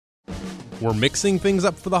We're mixing things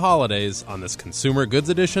up for the holidays on this consumer goods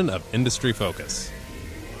edition of Industry Focus.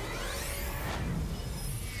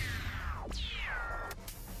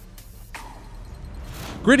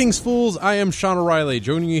 Greetings, fools. I am Sean O'Reilly,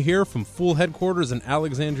 joining you here from Fool headquarters in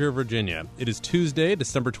Alexandria, Virginia. It is Tuesday,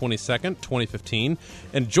 December 22nd, 2015,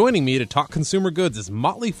 and joining me to talk consumer goods is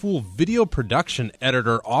Motley Fool video production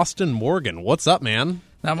editor Austin Morgan. What's up, man?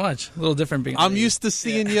 Not much. A little different being I'm used to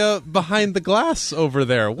seeing you behind the glass over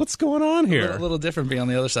there. What's going on here? A little different being on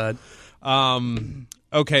the other side.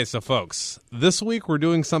 Okay, so folks, this week we're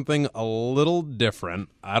doing something a little different.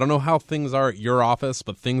 I don't know how things are at your office,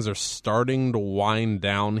 but things are starting to wind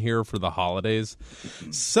down here for the holidays.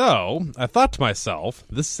 So I thought to myself,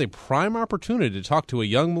 this is a prime opportunity to talk to a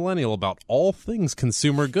young millennial about all things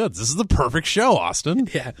consumer goods. This is the perfect show, Austin.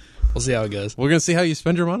 Yeah, we'll see how it goes. We're going to see how you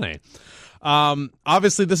spend your money.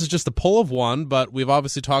 Obviously, this is just a poll of one, but we've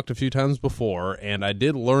obviously talked a few times before, and I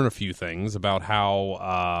did learn a few things about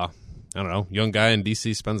how, I don't know, young guy in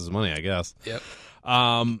D.C. spends his money, I guess. Yep.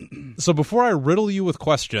 So before I riddle you with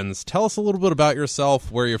questions, tell us a little bit about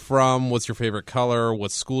yourself, where you're from, what's your favorite color, what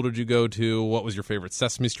school did you go to, what was your favorite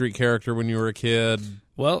Sesame Street character when you were a kid?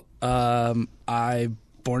 Well, I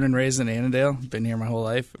born and raised in Annandale, been here my whole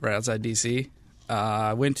life, right outside D.C.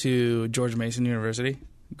 I went to George Mason University,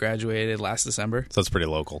 graduated last December. So that's pretty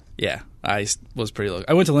local. Yeah, I was pretty local.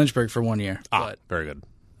 I went to Lynchburg for 1 year, but very good.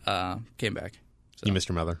 Came back. So. You missed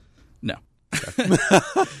your mother? No.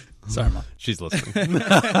 Sorry, Mom. She's listening.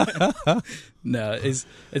 No,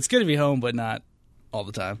 it's good to be home, but not all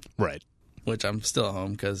the time. Right. Which I'm still at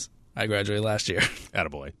home because I graduated last year.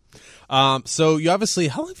 Attaboy. So you obviously,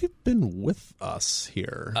 how long have you been with us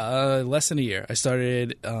here? Less than a year. I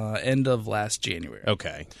started end of last January.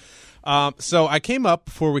 Okay. So I came up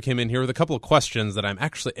before we came in here with a couple of questions that I'm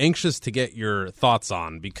actually anxious to get your thoughts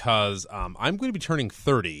on because I'm going to be turning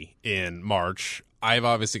 30 in March. I've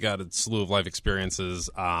obviously got a slew of life experiences.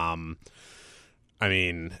 I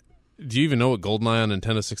mean, do you even know what GoldenEye on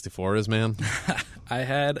Nintendo 64 is, man? I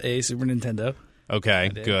had a Super Nintendo. Okay,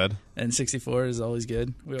 good. N64 is always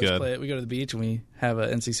good. We always play it. We go to the beach and we have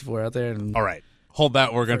an N64 out there. And all right. Hold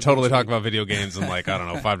that. We're going to totally talk about video games in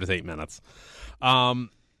 5 to 8 minutes.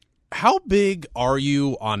 How big are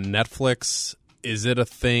you on Netflix? Is it a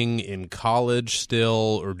thing in college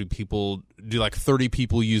still, or do 30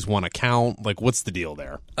 people use one account? What's the deal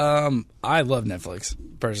there? I love Netflix,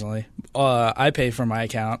 personally. I pay for my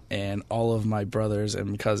account, and all of my brothers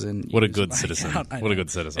and cousin What a use good my citizen. account. What a good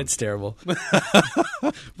citizen. It's terrible.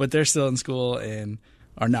 But they're still in school and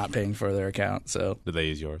are not paying for their account, so... Do they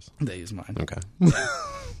use yours? They use mine. Okay. Yeah.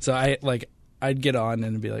 So I'd get on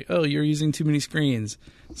and be like, oh, you're using too many screens.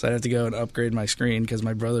 So I'd have to go and upgrade my screen because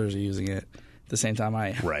my brothers are using it at the same time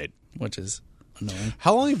I am. Right. Which is annoying.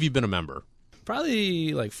 How long have you been a member?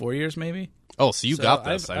 Probably 4 years maybe. Oh, so you got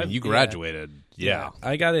this. You graduated. Yeah.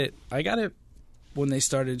 I got it when they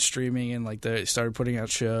started streaming and they started putting out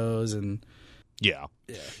shows and Yeah.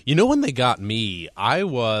 You know when they got me,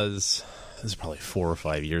 this is probably 4 or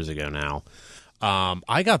 5 years ago now.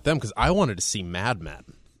 I got them because I wanted to see Mad Men.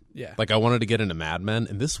 Yeah. I wanted to get into Mad Men,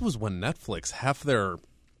 and this was when Netflix, half their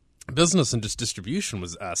business and just distribution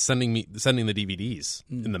was sending the DVDs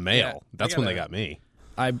in the mail. Yeah, That's when they got me.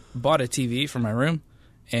 I bought a TV for my room,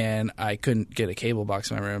 and I couldn't get a cable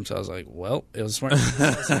box in my room, so I was like, well, it was smart.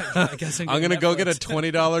 I guess I'm going to go get a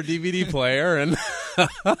 $20 DVD player. And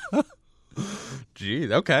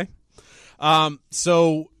Gee, okay.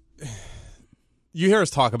 So you hear us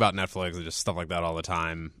talk about Netflix and just stuff like that all the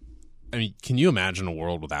time. I mean, can you imagine a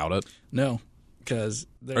world without it? No, because...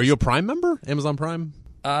 Are you a Prime member? Amazon Prime?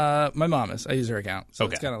 My mom is. I use her account, so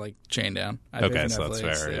Okay. it's kind of chained down. Okay, so that's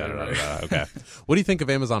fair. Yeah. Okay. What do you think of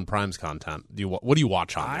Amazon Prime's content? What do you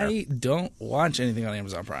watch on there? I don't watch anything on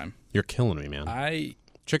Amazon Prime. You're killing me, man. I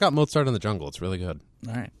Check out Mozart in the Jungle. It's really good.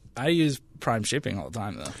 All right. I use Prime shipping all the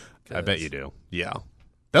time, though. I bet you do. Yeah.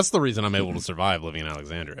 That's the reason I'm able to survive living in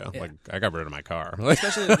Alexandria. Yeah. I got rid of my car.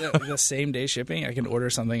 Especially the same day shipping. I can order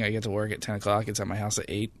something. I get to work at 10 o'clock. It's at my house at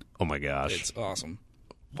 8. Oh, my gosh. It's awesome.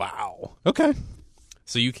 Wow. Okay.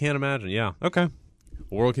 So you can't imagine. Yeah. Okay.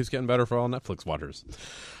 The world keeps getting better for all Netflix watchers.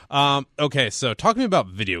 Okay. So talk to me about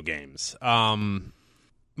video games.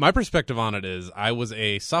 My perspective on it is I was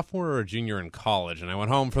a sophomore or a junior in college, and I went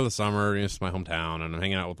home for the summer. It's my hometown, and I'm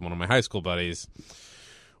hanging out with one of my high school buddies.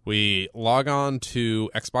 We log on to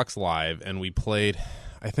Xbox Live, and we played,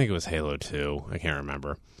 I think it was Halo 2. I can't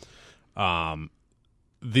remember.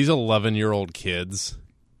 These 11-year-old kids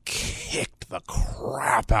kicked the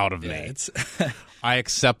crap out of me. I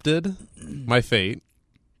accepted my fate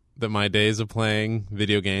that my days of playing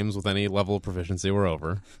video games with any level of proficiency were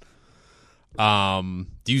over.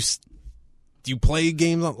 Do Do you play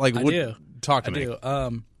games like I what? do. Talk to I me.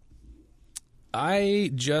 do.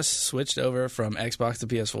 I just switched over from Xbox to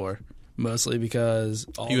PS4, mostly because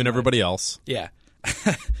You and everybody else. Yeah.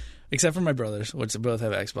 Except for my brothers, which both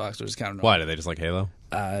have Xbox, which is kind of annoying. Why do they just like Halo?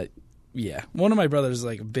 Yeah. One of my brothers is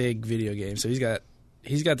like a big video game, so he's got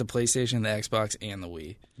the PlayStation, the Xbox, and the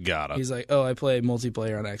Wii. Got it. He's like, oh, I play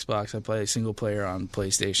multiplayer on Xbox, I play single player on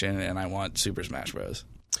PlayStation, and I want Super Smash Bros.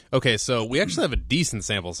 Okay, so we actually have a decent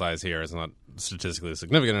sample size here. It's not statistically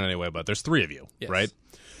significant in any way, but there's 3 of you, Yes. right?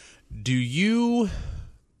 Do you,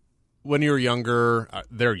 when you were younger,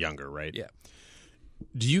 they're younger, right? Yeah.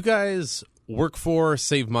 Do you guys work for,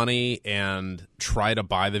 save money, and try to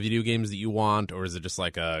buy the video games that you want, or is it just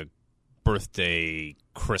like a birthday,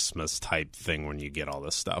 Christmas type thing when you get all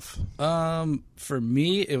this stuff? For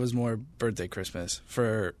me, it was more birthday, Christmas.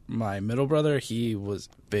 For my middle brother, he was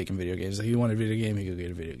big in video games. If he wanted a video game, he could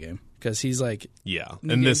get a video game. Because he's like, Yeah,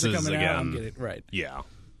 new and games this are is, coming out, I'm again, getting, right. yeah.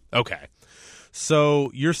 Okay.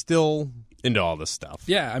 So you're still into all this stuff.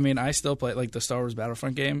 Yeah, I mean, I still play, like, the Star Wars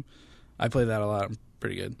Battlefront game. I play that a lot. I'm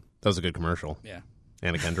pretty good. That was a good commercial. Yeah.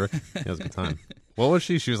 Anna Kendrick. It was a good time. What was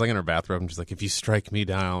she? She was like in her bathrobe and she's like, if you strike me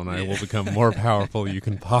down, I will become more powerful you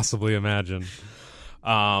can possibly imagine.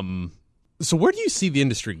 So where do you see the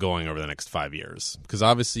industry going over the next 5 years? Because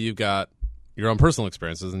obviously you've got your own personal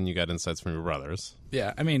experiences and you got insights from your brothers.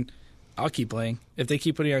 Yeah, I mean, I'll keep playing. If they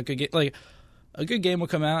keep putting out good games, like, a good game will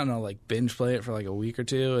come out and I'll, like, binge play it for, like, a week or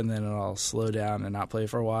two, and then I'll slow down and not play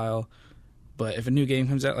for a while. But if a new game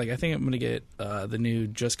comes out, like, I think I'm going to get the new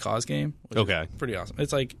Just Cause game. Which Okay. is pretty awesome.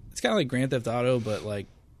 It's kind of like Grand Theft Auto, but, like,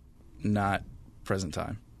 not present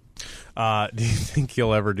time. Do you think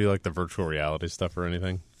you'll ever do like the virtual reality stuff or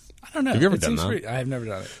anything? I don't know. Have you ever It done seems that? I have never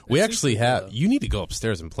done it. We It actually seems pretty have. cool, You need to go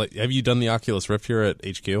upstairs and play. Have you done the Oculus Rift here at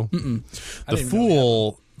HQ? though. The I didn't even know we had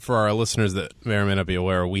Fool, for our listeners that may or may not be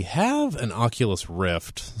aware, we have an Oculus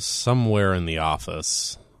Rift somewhere in the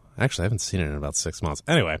office. Actually, I haven't seen it in about 6 months.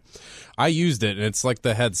 Anyway, I used it, and it's like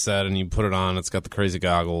the headset, and you put it on. It's got the crazy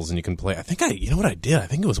goggles, and you can play. You know what I did? I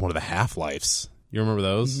think it was one of the Half-Lives. You remember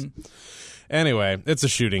those? Mm-hmm. Anyway, it's a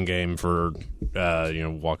shooting game for,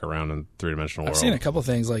 walk around in three-dimensional I've world. seen a couple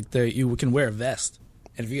things like you can wear a vest,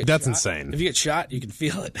 and if you get That's shot, insane. If you get shot, you can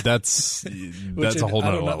feel it. That's a whole I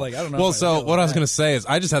nother don't know, level. like, I don't know Well, if I so feel what I was that. going to say is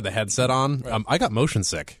I just had the headset on. I got motion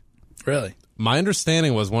sick. Really? My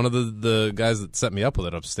understanding was one of the guys that set me up with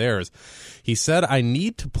it upstairs, he said I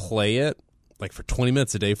need to play it like for 20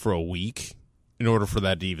 minutes a day for a week in order for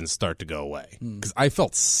that to even start to go away. Because I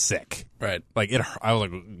felt sick. Right. Like I was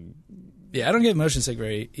like, Yeah, I don't get motion sick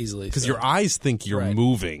very easily. because so- your eyes think you're Right.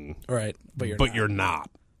 moving, right, but but you're not.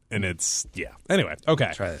 And it's, yeah. Anyway,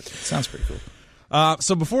 okay. Try that. Sounds pretty cool.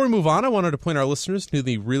 So before we move on, I wanted to point our listeners to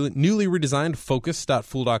the newly redesigned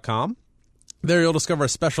focus.fool.com. There you'll discover a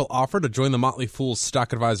special offer to join the Motley Fool's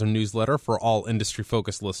Stock Advisor newsletter for all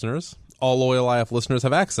industry-focused listeners. All loyal IF listeners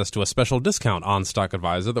have access to a special discount on Stock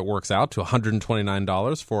Advisor that works out to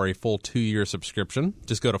 $129 for a full 2-year subscription.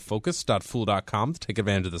 Just go to focus.fool.com to take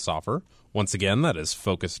advantage of this offer. Once again, that is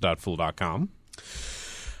focus.fool.com.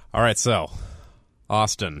 All right, so,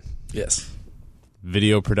 Austin, Yes.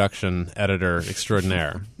 video production editor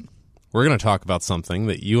extraordinaire. We're going to talk about something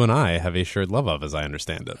that you and I have a shared love of, as I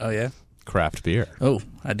understand it. Oh yeah. Craft beer. Oh,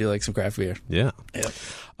 I do like some craft beer. Yeah. Yep.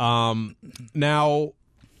 Now,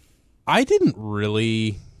 I didn't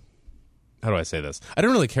really. How do I say this? I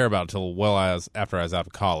didn't really care about it until after I was out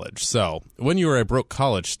of college. So, when you were a broke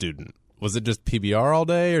college student, was it just PBR all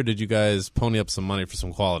day, or did you guys pony up some money for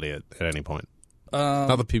some quality at any point?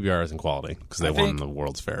 Not that PBR isn't quality, because they I won think- the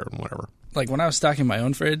World's Fair and whatever. Like when I was stocking my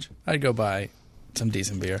own fridge, I'd go buy some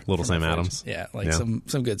decent beer. Little from Sam my fridge. Adams? Yeah, like Yeah.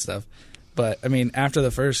 some good stuff. But I mean, after the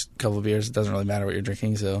first couple of beers, it doesn't really matter what you're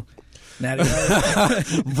drinking. So, Natty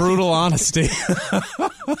Light. Brutal honesty.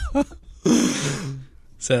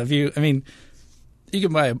 So you can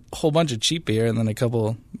buy a whole bunch of cheap beer and then a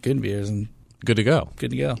couple good beers and Good to go.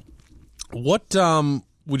 good to go. What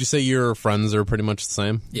would you say your friends are pretty much the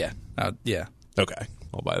same? Yeah, yeah. Okay,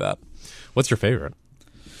 I'll buy that. What's your favorite?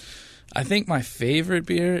 I think my favorite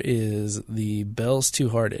beer is the Bell's Two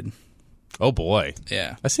Hearted. Oh boy,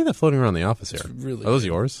 Yeah. I see that floating around the office here. really Are those good.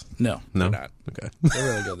 yours? No, No, they're not. Okay,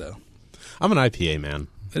 They're really good though. I'm an IPA man.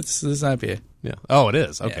 It's IPA. Yeah. Oh, it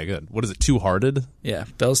is. Okay, Yeah. good. What is it? Two Hearted? Yeah,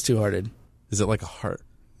 Bell's Two Hearted. Is it like a heart?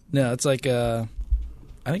 No, it's like I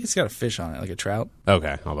think it's got a fish on it, like a trout.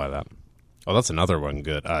 Okay, I'll buy that. Oh, that's another one.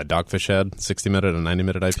 Good. Dogfish Head, 60-minute and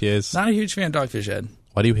 90-minute IPAs. Not a huge fan of Dogfish Head.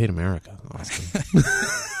 Why do you hate America, Austin?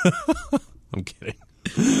 I'm kidding.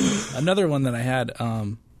 Another one that I had,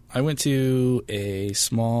 I went to a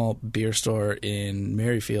small beer store in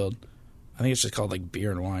Maryfield. I think it's just called like Beer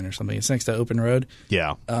and Wine or something. It's next to Open Road.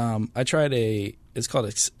 Yeah. I tried it's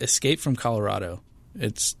called Escape from Colorado.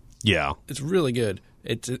 It's really good.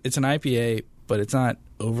 It's an IPA, but it's not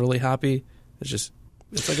overly hoppy. It's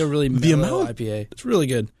like a really mellow IPA. It's really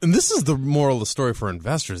good. And this is the moral of the story for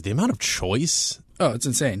investors. The amount of choice. Oh, it's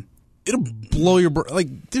insane. It'll blow your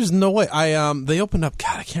there's no way. They opened up,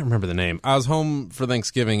 God, I can't remember the name. I was home for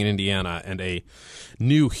Thanksgiving in Indiana, and a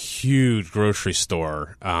new huge grocery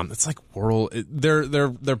store. It's like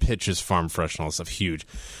their pitch is farm fresh and all this stuff, huge.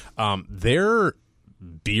 Their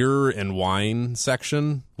beer and wine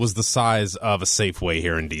section was the size of a Safeway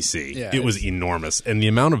here in DC. Yeah, it was enormous, and the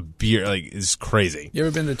amount of beer is crazy. You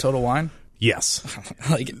ever been to Total Wine? Yes.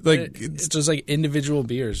 It's just like individual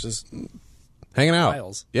beers, just hanging out.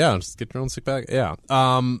 Piles. Yeah, just get your own sick bag. Yeah.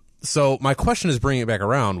 So my question is bringing it back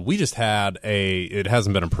around. We just had it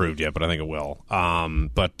hasn't been approved yet, but I think it will.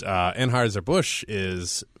 But Anheuser-Busch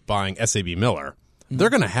is buying SAB Miller. They're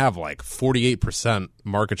going to have like 48%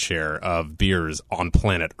 market share of beers on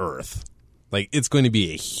planet Earth. Like, it's going to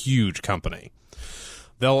be a huge company.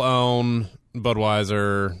 They'll own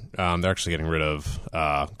Budweiser. They're actually getting rid of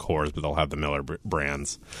Coors, but they'll have the Miller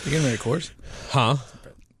brands. You're getting rid of Coors? Huh?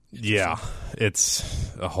 Yeah,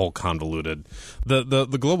 it's a whole convoluted.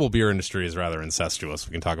 The global beer industry is rather incestuous.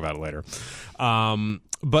 We can talk about it later.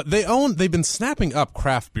 But they've been snapping up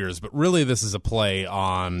craft beers, but really this is a play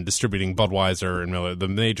on distributing Budweiser and Miller, the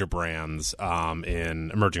major brands,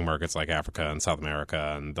 in emerging markets like Africa and South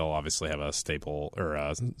America, and they'll obviously have a staple or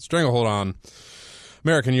a stranglehold on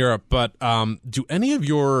American Europe. But do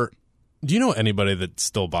you know anybody that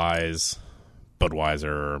still buys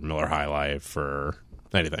Budweiser or Miller High Life or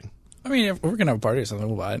anything? I mean, if we're gonna have a party or something,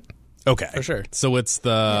 we'll buy it. Okay, for sure. So it's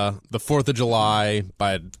the 4th of July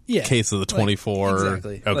by case of the 24.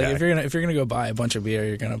 Exactly. Okay. Like if you're gonna go buy a bunch of beer,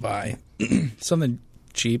 you're gonna buy something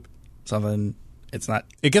cheap, something it's not.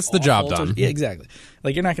 It gets the job done. Yeah, exactly.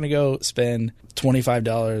 Like, you're not gonna go spend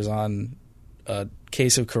 $25 on a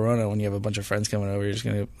case of Corona when you have a bunch of friends coming over. You're just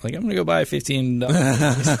gonna I'm gonna go buy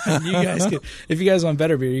 $15. You guys if you guys want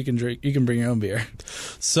better beer, you can bring your own beer.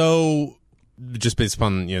 So, just based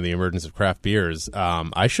upon the emergence of craft beers,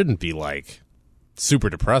 I shouldn't be like super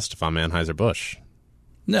depressed if I'm Anheuser-Busch.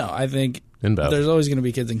 No, I think InBev. There's always going to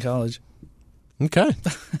be kids in college. Okay.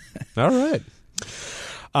 All right.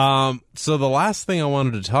 So the last thing I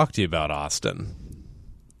wanted to talk to you about, Austin.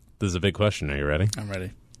 This is a big question. Are you ready? I'm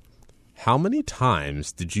ready. How many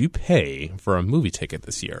times did you pay for a movie ticket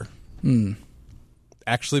this year?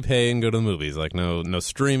 Actually pay and go to the movies, like no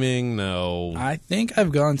streaming, no. I think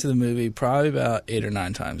I've gone to the movie probably about 8 or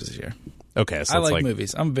 9 times this year. Okay, so I like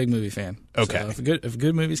movies. I'm a big movie fan. Okay, so if a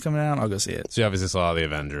good movie's coming out, I'll go see it. So you obviously saw the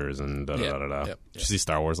Avengers and da da da da. Did you see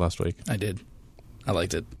Star Wars last week? I did. I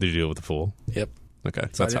liked it. Did you do it with the Fool? Yep. Okay,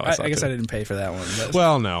 so that's how I saw it. I guess I didn't pay for that one.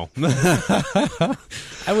 Well, no.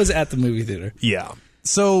 I was at the movie theater. Yeah.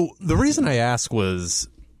 So the reason I asked was,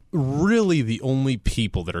 really the only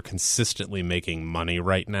people that are consistently making money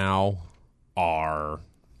right now are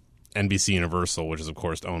NBC Universal, which is, of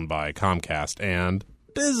course, owned by Comcast, and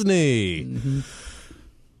Disney. Mm-hmm.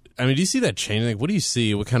 I mean, do you see that change? Like, what do you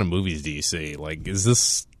see? What kind of movies do you see? Like, is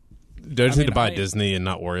this... Do I just need to buy Disney and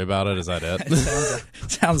not worry about it? Is that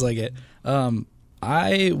it? Sounds like it.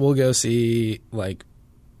 I will go see, like,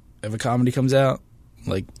 if a comedy comes out,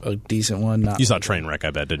 like a decent one. You saw Trainwreck,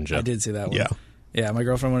 I bet, didn't you? I did see that one. Yeah. Yeah, my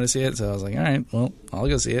girlfriend wanted to see it, so I was like, all right, well, I'll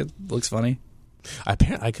go see it. Looks funny. I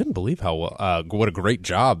couldn't believe how what a great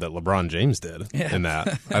job that LeBron James did in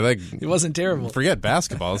that. I think it wasn't terrible. Forget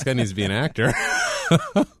basketball. This guy needs to be an actor.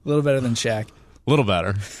 A little better than Shaq. A little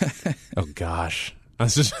better. Oh, gosh. I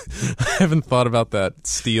haven't thought about that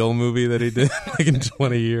Steel movie that he did like in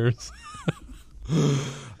 20 years.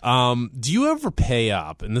 Do you ever pay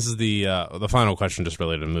up? And this is the final question, just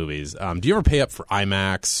related to movies. Do you ever pay up for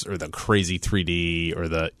IMAX or the crazy 3D or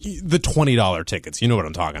the $20 tickets? You know what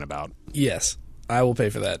I'm talking about. Yes, I will pay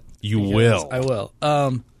for that. You will. I will.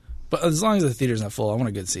 But as long as the theater's not full, I want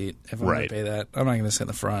a good seat. If I'm going to pay that, I'm not going to sit in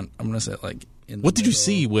the front. I'm going to sit like in the What did you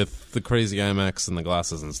see with the crazy IMAX and the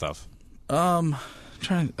glasses and stuff? I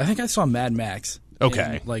think I saw Mad Max.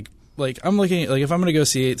 Okay. And, like I'm looking like if I'm gonna go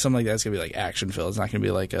see it, something like that's gonna be like action filled. It's not gonna be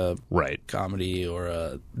like a comedy or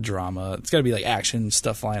a drama. It's gotta be like action,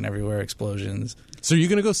 stuff flying everywhere, explosions. So are you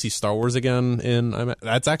gonna go see Star Wars again in IMAX?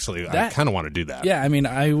 That's actually I kind of want to do that. Yeah, I mean,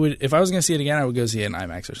 I would if I was gonna see it again, I would go see it in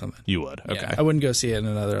IMAX or something. You would, okay. Yeah, I wouldn't go see it in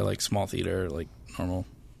another like small theater, like normal.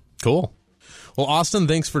 Cool. Well, Austin,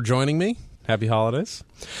 thanks for joining me. Happy holidays.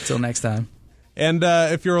 Till next time. And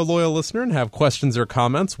if you're a loyal listener and have questions or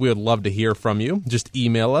comments, we would love to hear from you. Just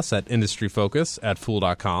email us at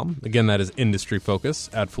industryfocus@fool.com. Again, that is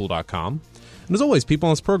industryfocus@fool.com. And as always, people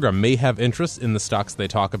on this program may have interest in the stocks they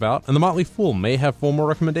talk about, and the Motley Fool may have formal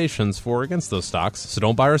recommendations for or against those stocks, so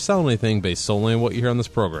don't buy or sell anything based solely on what you hear on this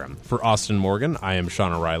program. For Austin Morgan, I am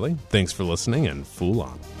Sean O'Reilly. Thanks for listening, and Fool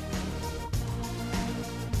on.